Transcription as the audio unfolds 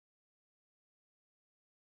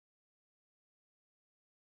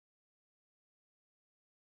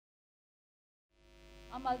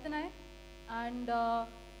I'm Altanai, and so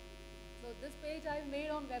this page I've made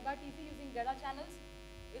on WebRTC using data channels.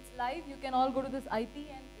 It's live. You can all go to this IP,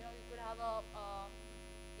 and you could have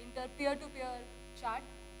a peer-to-peer chat.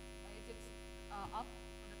 It's up all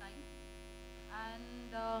the time,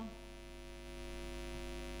 and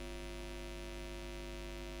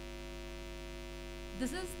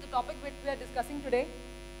this is the topic which we are discussing today.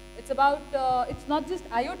 It's about, it's not just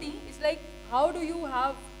IoT, it's like how do you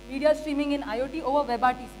have media streaming in IoT over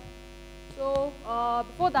WebRTC. So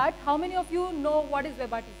before that, how many of you know what is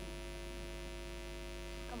WebRTC?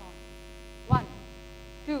 Come on. 1,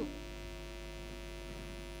 2,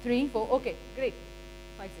 3, 4, okay, great.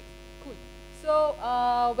 5, 6, cool. So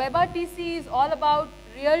WebRTC is all about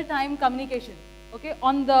real-time communication, okay,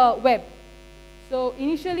 on the web. So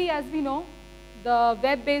initially, as we know, the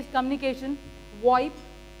web-based communication, VoIP,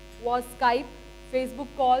 was Skype, Facebook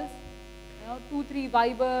calls, 2, 3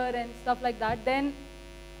 Viber and stuff like that. Then,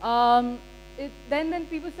 then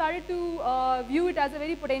people started to view it as a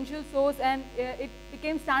very potential source, and it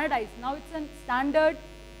became standardized. Now it's a standard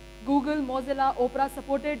Google, Mozilla, Opera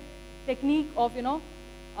supported technique of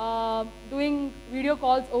doing video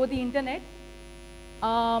calls over the internet.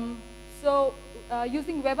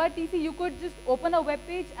 Using WebRTC, you could just open a web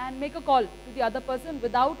page and make a call to the other person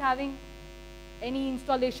without having any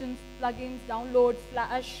installations, plugins, downloads,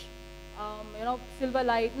 Flash,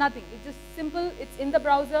 Silverlight, nothing. It's just simple. It's in the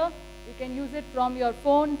browser. You can use it from your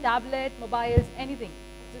phone, tablet, mobiles, anything.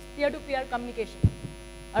 Just peer-to-peer communication.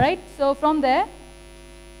 All right. So from there,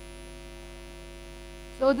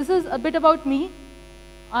 so this is a bit about me.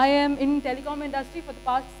 I am in telecom industry for the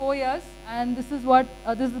past 4 years, and this is what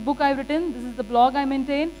this is the book I've written. This is the blog I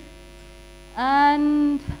maintain,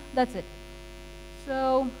 and that's it.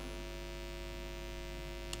 So.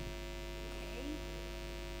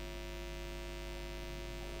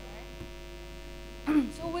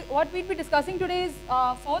 So what we'll be discussing today is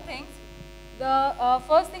 4 things. The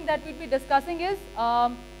first thing that we'll be discussing is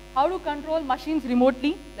how to control machines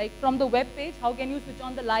remotely, like from the web page. How can you switch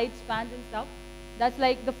on the lights, fans, and stuff? That's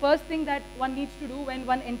like the first thing that one needs to do when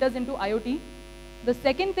one enters into IoT. The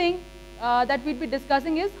second thing that we'll be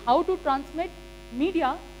discussing is how to transmit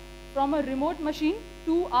media from a remote machine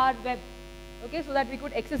to our web, okay, so that we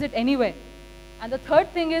could access it anywhere. And the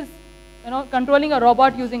third thing is, controlling a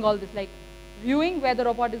robot using all this, like viewing where the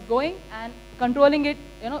robot is going and controlling it,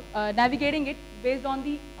 navigating it based on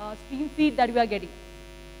the stream feed that we are getting.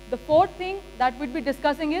 The fourth thing that we'll be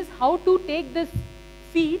discussing is how to take this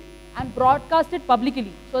feed and broadcast it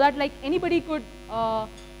publicly, so that like anybody could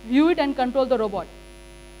view it and control the robot.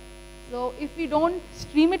 So if we don't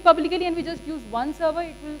stream it publicly and we just use one server,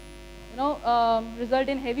 it will result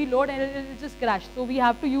in heavy load and it will just crash. So we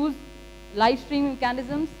have to use live stream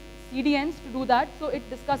mechanisms, CDNs, to do that. So it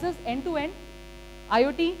discusses end-to-end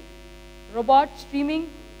IoT, robot, streaming,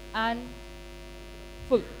 and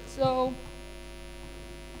full. So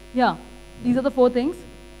yeah, these are the 4 things.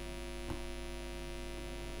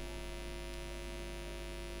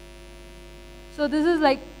 So this is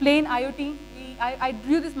like plain IoT. I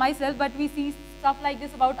drew this myself, but we see stuff like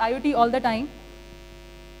this about IoT all the time.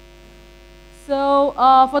 So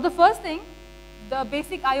for the first thing, the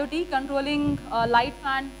basic IoT, controlling light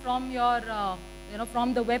fan from your,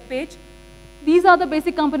 from the web page. These are the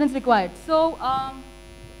basic components required. So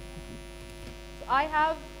I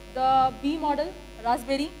have the B model,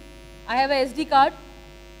 Raspberry. I have a SD card,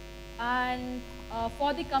 and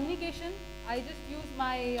for the communication, I just use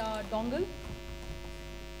my dongle,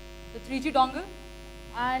 the 3G dongle,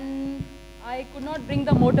 and I could not bring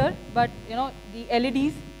the motor, but the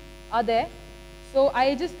LEDs are there. So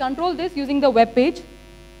I just control this using the web page.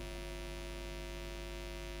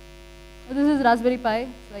 So this is Raspberry Pi.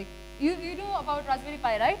 It's like you know about Raspberry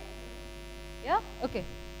Pi, right? Yeah. Okay.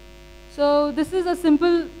 So this is a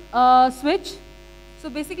simple switch. So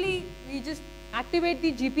basically, we just activate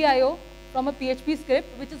the GPIO from a PHP script,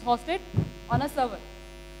 which is hosted on a server.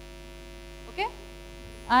 Okay.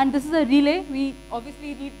 And this is a relay. We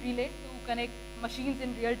obviously need relay to connect machines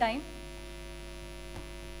in real time.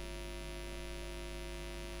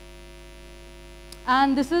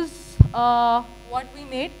 And this is what we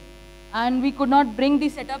made. And we could not bring the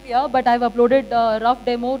setup here, but I've uploaded a rough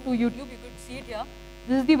demo to YouTube. You could see it here.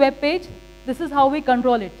 This is the web page. This is how we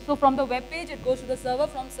control it. So from the web page, it goes to the server.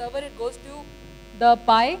 From server, it goes to the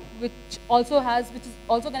Pi, which is also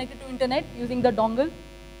connected to internet using the dongle.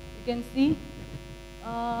 You can see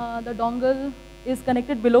the dongle is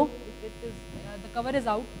connected below. The cover is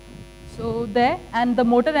out. So there, and the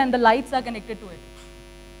motor and the lights are connected to it.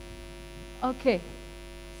 Okay.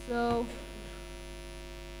 So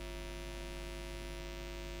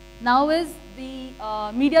Now is the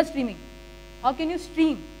media streaming. How can you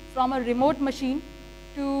stream from a remote machine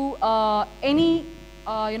to any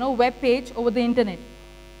web page over the internet?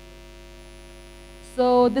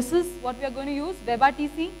 So this is what we are going to use,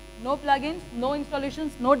 WebRTC, no plugins, no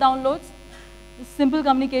installations, no downloads, just simple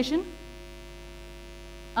communication.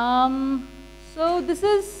 So this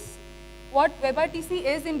is what WebRTC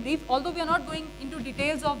is in brief, although we are not going into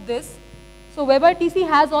details of this. So WebRTC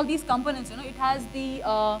has all these components, it has the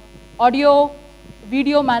audio,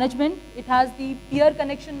 video management, it has the peer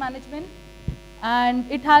connection management, and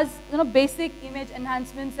it has basic image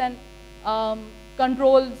enhancements and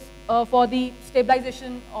controls for the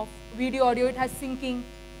stabilization of video, audio, it has syncing.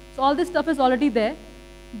 So all this stuff is already there.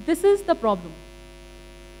 This is the problem.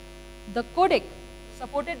 The codec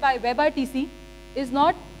supported by WebRTC is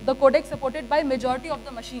not the codec supported by majority of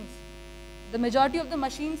the machines. The majority of the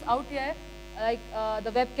machines out here, like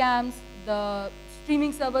the webcams, the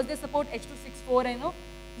streaming servers, they support H.264 and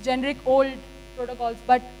generic old protocols.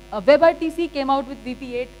 But WebRTC came out with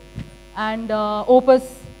VP8 and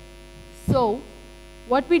Opus. So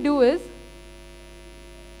what we do is,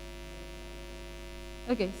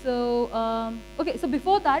 so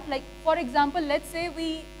before that, like for example, let's say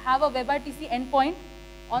we have a WebRTC endpoint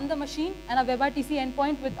on the machine and a WebRTC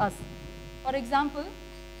endpoint with us. For example,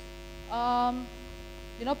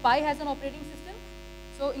 Pi has an operating system,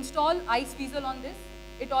 so install iceweasel on this.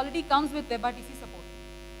 It already comes with WebRTC support,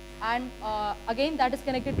 and again that is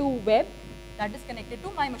connected to web, that is connected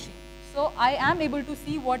to my machine. So I am able to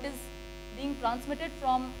see what is being transmitted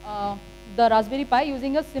from the Raspberry Pi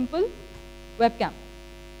using a simple webcam,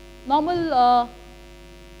 normal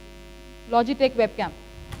Logitech webcam.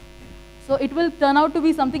 So it will turn out to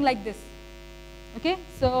be something like this. Okay,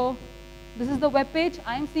 so this is the web page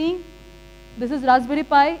I am seeing. This is Raspberry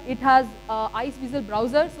Pi. It has iceweasel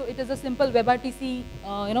browser, so it is a simple WebRTC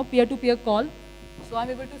peer-to-peer call. So I'm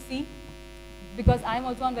able to see because I'm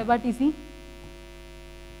also on WebRTC.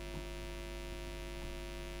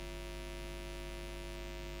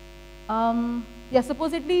 Yeah,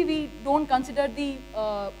 supposedly we don't consider the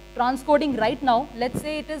transcoding right now. Let's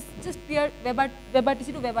say it is just pure WebRTC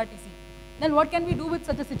to WebRTC. Then what can we do with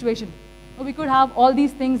such a situation? So we could have all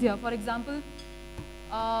these things here. For example,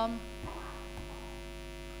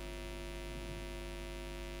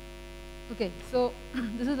 okay, so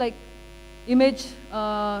this is like image,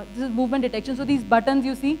 this is movement detection. So these buttons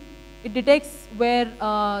you see, it detects where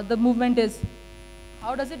the movement is.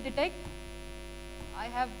 How does it detect? I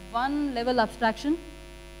have one level abstraction.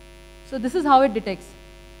 So this is how it detects.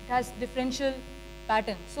 It has differential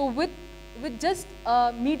pattern. So with just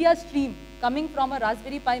a media stream coming from a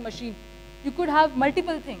Raspberry Pi machine, you could have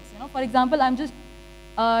multiple things. For example, I'm just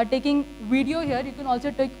taking video here. You can also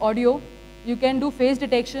take audio. You can do face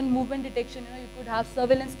detection, movement detection. You could have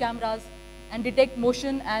surveillance cameras and detect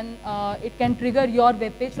motion, and it can trigger your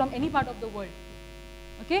web page from any part of the world.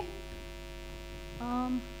 Okay.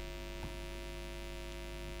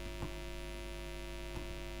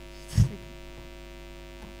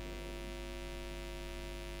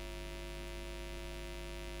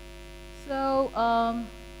 So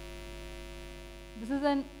this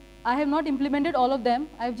is I have not implemented all of them.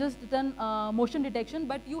 I've just done motion detection,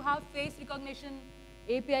 but you have face recognition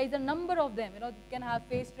APIs, a number of them. You can have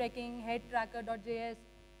face tracking, head tracker.js.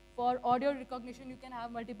 For audio recognition, you can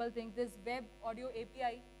have multiple things. This web audio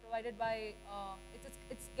API provided by,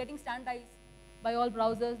 it's getting standardized by all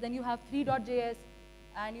browsers. Then you have 3.js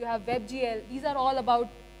and you have WebGL. These are all about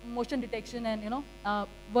motion detection and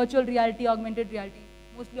virtual reality, augmented reality,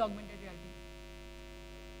 mostly augmented reality.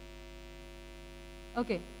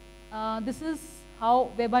 Okay, this is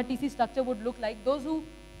how WebRTC structure would look like. Those who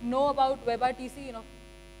know about WebRTC,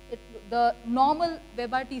 the normal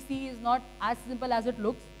WebRTC is not as simple as it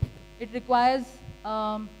looks. It requires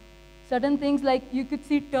certain things like you could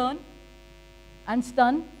see turn and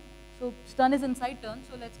stun. So stun is inside turn.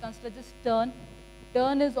 So let's consider just turn.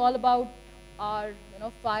 Turn is all about our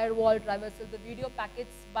firewall traversal. The video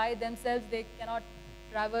packets by themselves, they cannot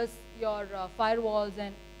traverse your firewalls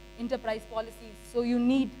and enterprise policies. So you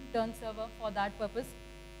need turn server for that purpose.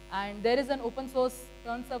 And there is an open source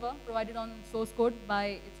turn server provided on source code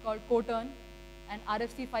by, it's called CoTurn and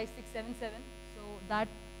RFC 5677. So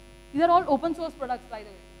these are all open source products, by the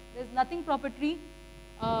way. There's nothing proprietary,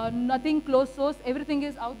 nothing closed source. Everything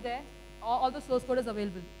is out there. All the source code is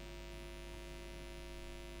available.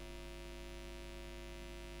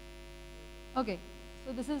 Okay,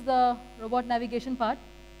 so this is the robot navigation part.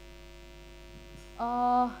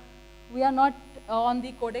 We are not on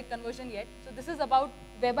the codec conversion yet. So this is about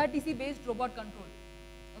WebRTC based robot control.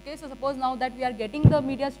 Okay, so suppose now that we are getting the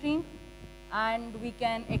media stream and we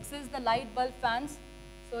can access the light bulb fans.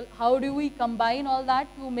 So how do we combine all that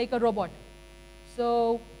to make a robot?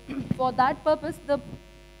 So for that purpose, the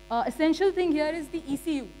essential thing here is the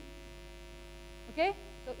ECU. Okay,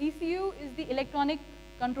 so ECU is the electronic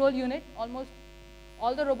control unit. Almost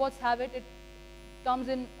all the robots have it. It comes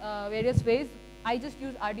in various ways. I just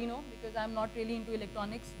use Arduino because I'm not really into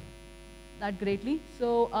electronics that greatly.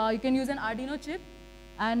 So you can use an Arduino chip,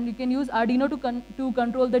 and you can use Arduino to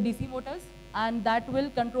control the DC motors, and that will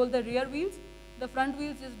control the rear wheels. The front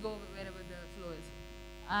wheels just go wherever the flow is.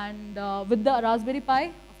 And with the Raspberry Pi,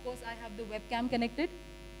 of course, I have the webcam connected.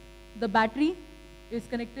 The battery is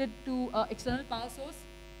connected to external power source.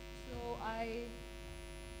 So I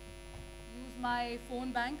use my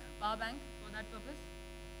phone bank, power bank for that purpose.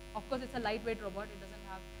 Of course, it's a lightweight robot. It doesn't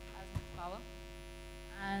have as much power.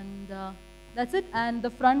 And that's it. And the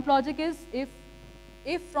front logic is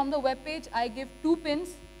if from the web page I give 2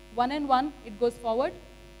 pins, 1 and 1, it goes forward.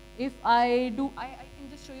 If I do, I can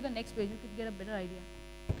just show you the next page. You could get a better idea.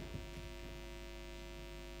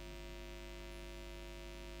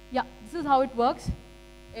 Yeah, this is how it works.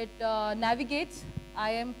 It navigates.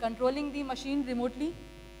 I am controlling the machine remotely,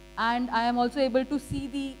 and I am also able to see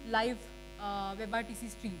the live WebRTC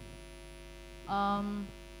stream.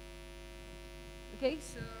 Okay,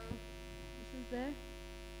 so this is there.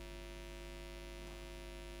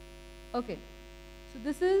 Okay, so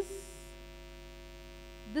this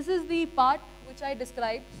is the part which I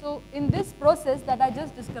described. So in this process that I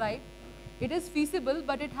just described, it is feasible,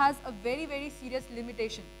 but it has a very, very serious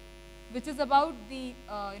limitation, which is about the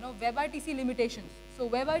WebRTC limitations. So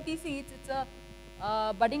WebRTC, it's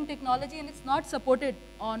a budding technology, and it's not supported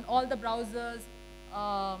on all the browsers,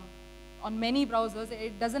 on many browsers.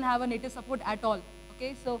 It doesn't have a native support at all.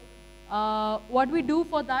 Okay, so what we do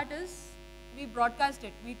for that is we broadcast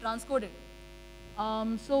it, we transcode it.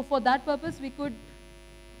 So for that purpose, we could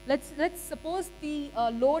let's suppose the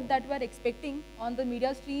load that we're expecting on the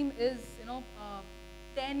media stream is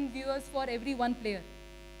 10 viewers for every 1 player.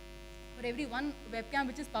 For every 1 webcam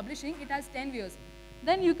which is publishing, it has 10 viewers.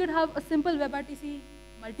 Then you could have a simple WebRTC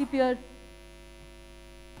multi-peer,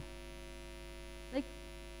 like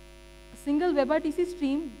a single WebRTC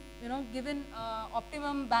stream, given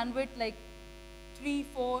optimum bandwidth like 3,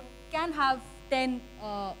 4, can have 10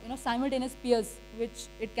 simultaneous peers which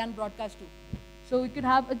it can broadcast to. So we could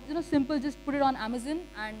have a simple, just put it on Amazon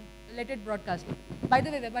and let it broadcast. By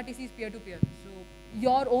the way, WebRTC is peer-to-peer, so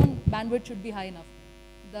your own bandwidth should be high enough.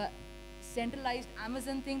 The centralized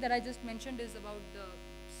Amazon thing that I just mentioned is about the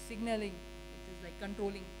signaling, which is like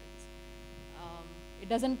controlling things. It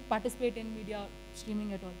doesn't participate in media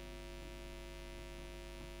streaming at all.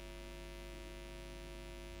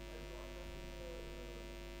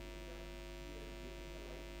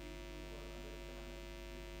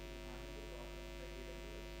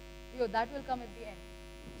 That will come at the end.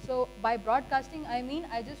 So by broadcasting, I mean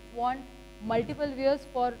I just want multiple viewers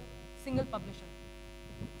for single publisher.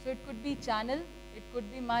 So it could be channel, it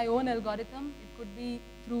could be my own algorithm, it could be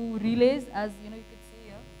through relays, as you could see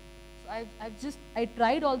here. So I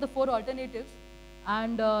tried all the 4 alternatives,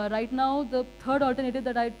 and right now the 3rd alternative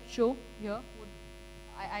that I show here,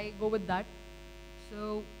 I go with that.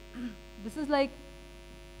 So this is like,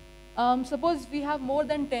 suppose we have more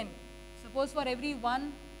than 10. Suppose for every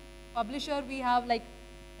 1 publisher we have like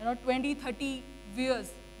 20, 30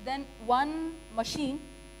 viewers. Then 1 machine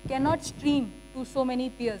cannot stream to so many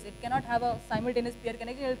peers. It cannot have a simultaneous peer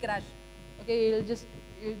connection. It will crash. Okay, it will just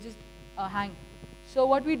hang. So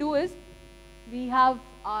what we do is we have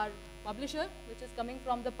our publisher, which is coming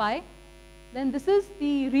from the Pi. Then this is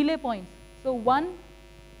the relay points. So 1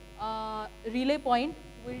 relay point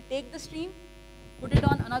will take the stream, put it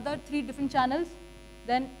on another 3 different channels.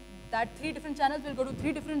 Then that 3 different channels will go to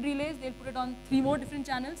 3 different relays. They'll put it on 3 more different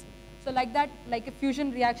channels. So like that, like a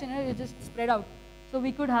fusion reaction, it just spread out. So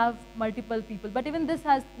we could have multiple people. But even this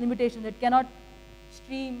has limitations. It cannot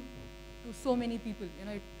stream to so many people.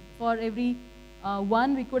 For every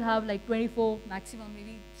 1, we could have like 24 maximum.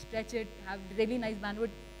 Maybe stretch it, have really nice bandwidth,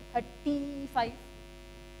 35.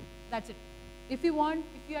 That's it. If you are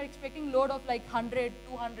expecting load of like 100,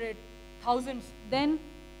 200, thousands, then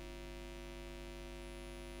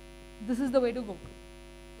this is the way to go.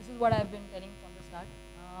 This is what I've been telling from the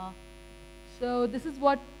start. So this is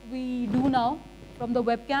what we do now from the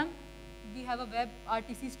webcam. We have a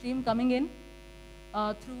WebRTC stream coming in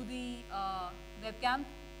through the webcam,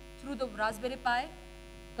 through the Raspberry Pi,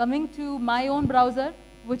 coming to my own browser,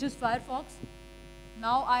 which is Firefox.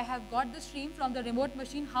 Now I have got the stream from the remote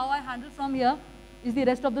machine. How I handle from here is the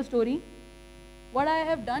rest of the story. What I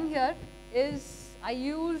have done here is I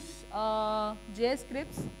use JS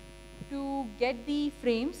scripts to get the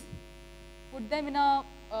frames, put them in a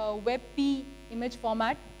WebP image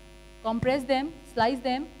format, compress them, slice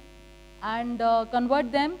them, and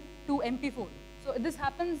convert them to MP4. So this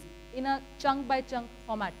happens in a chunk by chunk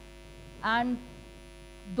format. And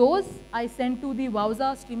those I send to the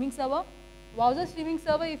Wowza streaming server. Wowza streaming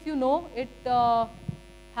server, if you know, it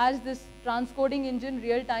has this transcoding engine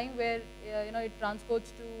real time where it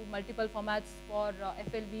transcodes to multiple formats for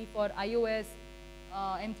FLV, for iOS,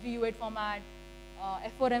 M3U8 format,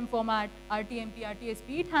 F4M format, RTMP,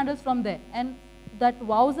 RTSP. It handles from there. And that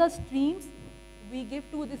Wowza streams we give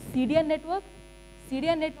to the CDN network.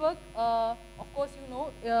 CDN network, of course,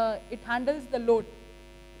 it handles the load.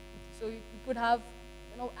 So you could have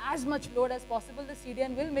as much load as possible. The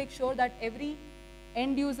CDN will make sure that every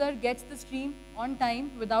end user gets the stream on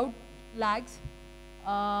time without lags.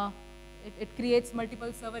 It creates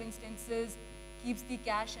multiple server instances, keeps the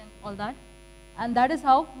cache and all that. And that is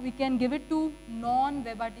how we can give it to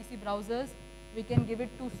non-WebRTC browsers. We can give it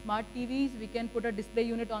to smart TVs. We can put a display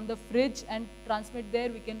unit on the fridge and transmit there.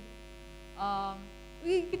 We can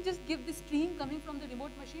just give the stream coming from the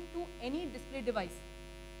remote machine to any display device.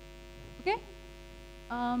 Okay?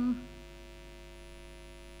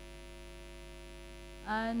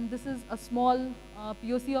 And this is a small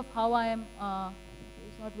POC of how I am,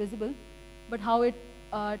 it's not visible, but how it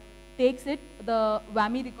takes it, the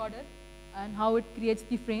WAMI recorder, and how it creates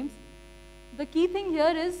the frames. The key thing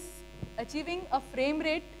here is achieving a frame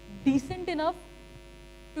rate decent enough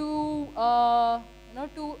to,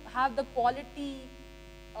 to have the quality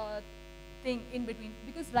thing in between.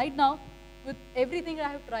 Because right now, with everything I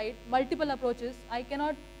have tried, multiple approaches, I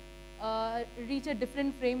cannot reach a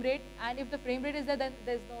different frame rate, and if the frame rate is there, then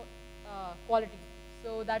there's no quality.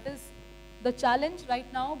 So that is the challenge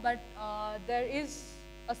right now, but there is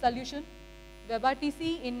a solution.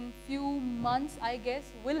 WebRTC in few months, I guess,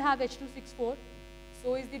 will have H.264.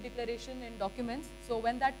 So is the declaration in documents. So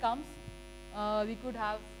when that comes, we could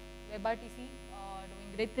have WebRTC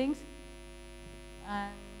doing great things.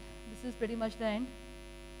 And this is pretty much the end.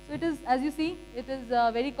 So it is, as you see, it is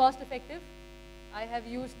very cost effective. I have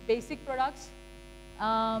used basic products.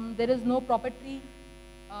 There is no proprietary,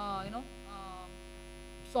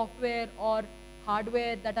 software or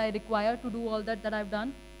hardware that I require to do all that I've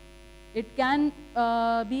done. It can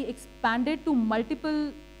be expanded to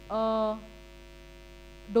multiple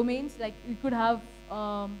domains, like you could have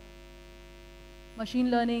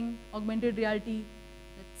machine learning, augmented reality,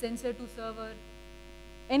 sensor to server,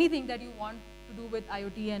 anything that you want to do with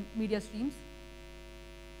IoT and media streams.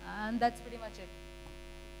 And that's pretty much it.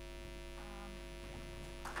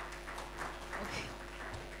 Okay.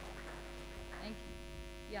 Thank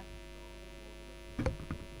you. Yeah.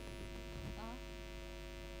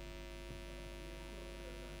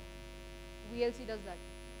 VLC does that.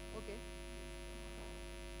 Okay.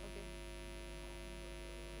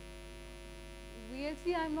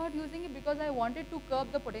 VLC I'm not using it because I wanted to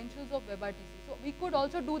curb the potentials of WebRTC. So we could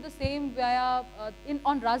also do the same via,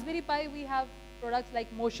 on Raspberry Pi we have products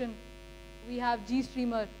like Motion, we have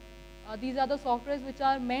GStreamer. These are the softwares which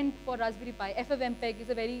are meant for Raspberry Pi. FFmpeg is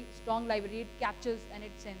a very strong library, it captures and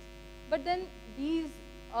it sends. But then these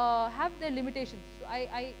have their limitations. So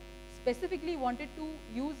I specifically wanted to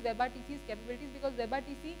use WebRTC's capabilities because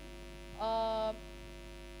WebRTC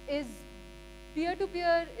is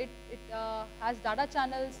peer-to-peer, it has data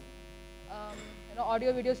channels,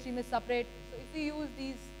 audio video stream is separate. So if we use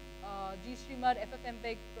these GStreamer,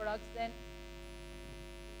 FFmpeg products, then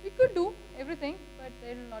we could do everything, but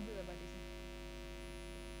it will not be WebRTC.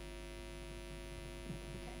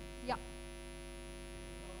 Okay. Yeah.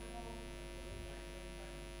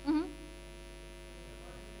 Mm-hmm.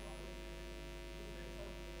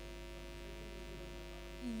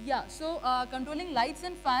 Yeah, so controlling lights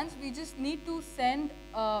and fans, we just need to send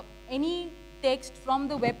any text from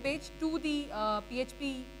the web page to the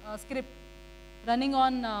PHP script running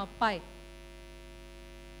on Pi.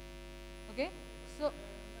 Okay, so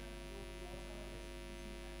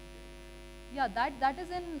yeah,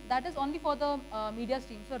 that is only for the media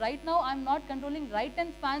stream. So right now I'm not controlling write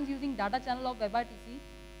and fans using data channel of WebRTC,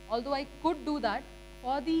 although I could do that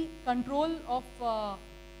for the control of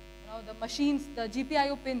the machines, the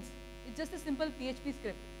GPIO pins. It's just a simple PHP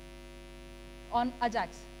script on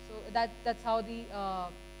Ajax. So that's how the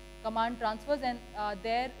command transfers, and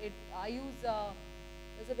there I use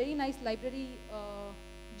there's a very nice library,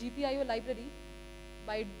 GPIO library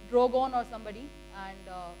by Drogon or somebody, and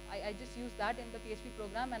I just use that in the PHP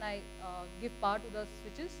program, and I give power to the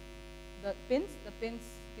switches, the pins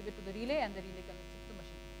give it to the relay, and the relay connects it to the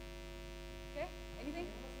machine. Okay, anything?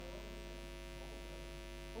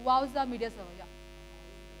 Wowza media server, yeah.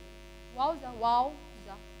 Wowza, wowza.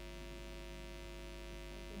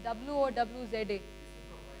 WOWZA.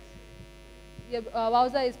 Yeah,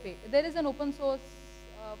 Wowza is paid. There is an open source,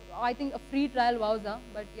 I think a free trial Wowza,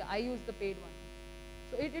 but yeah, I use the paid one.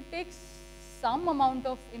 So it takes some amount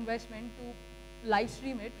of investment to live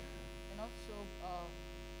stream it, you know. So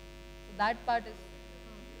that part is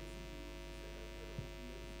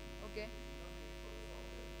okay.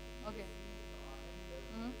 Okay.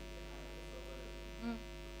 Mm. Mm.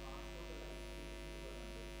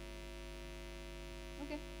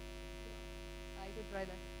 Okay. I should try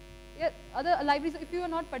that. Yeah, other libraries, if you are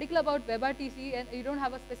not particular about WebRTC and you don't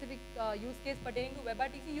have a specific use case pertaining to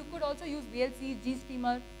WebRTC, you could also use VLC,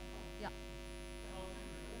 GStreamer. Yeah.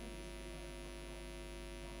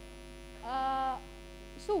 Uh,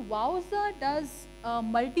 so Wowza does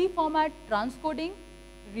multi-format transcoding,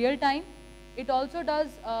 real time. It also does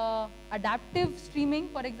adaptive streaming.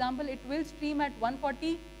 For example, it will stream at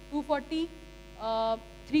 140, 240,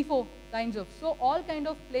 34 kinds of. So all kind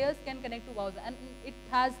of players can connect to Wowza, and it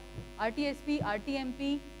has RTSP,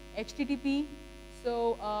 RTMP, HTTP.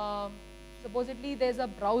 So supposedly there's a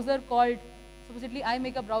browser called. Supposedly I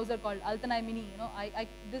make a browser called Altanai Mini. You know,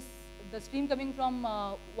 the stream coming from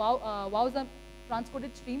Wowza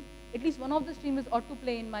transcoded stream. At least one of the stream is ought to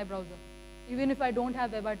play in my browser, even if I don't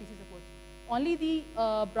have WebRTC support. Only the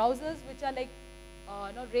browsers which are like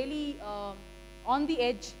really on the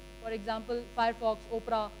edge, for example, Firefox,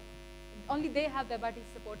 Opera, only they have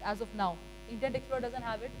WebRTC support as of now. Internet Explorer doesn't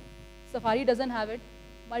have it. Safari doesn't have it.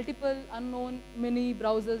 Multiple unknown mini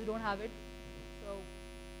browsers don't have it. So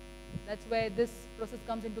that's where this process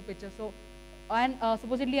comes into picture. So, and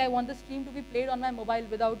supposedly I want the stream to be played on my mobile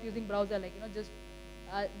without using browser, like just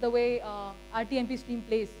the way RTMP stream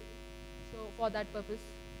plays. So for that purpose,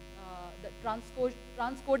 the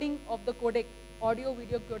transcoding of the codec, audio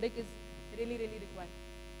video codec is really required.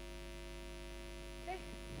 Okay.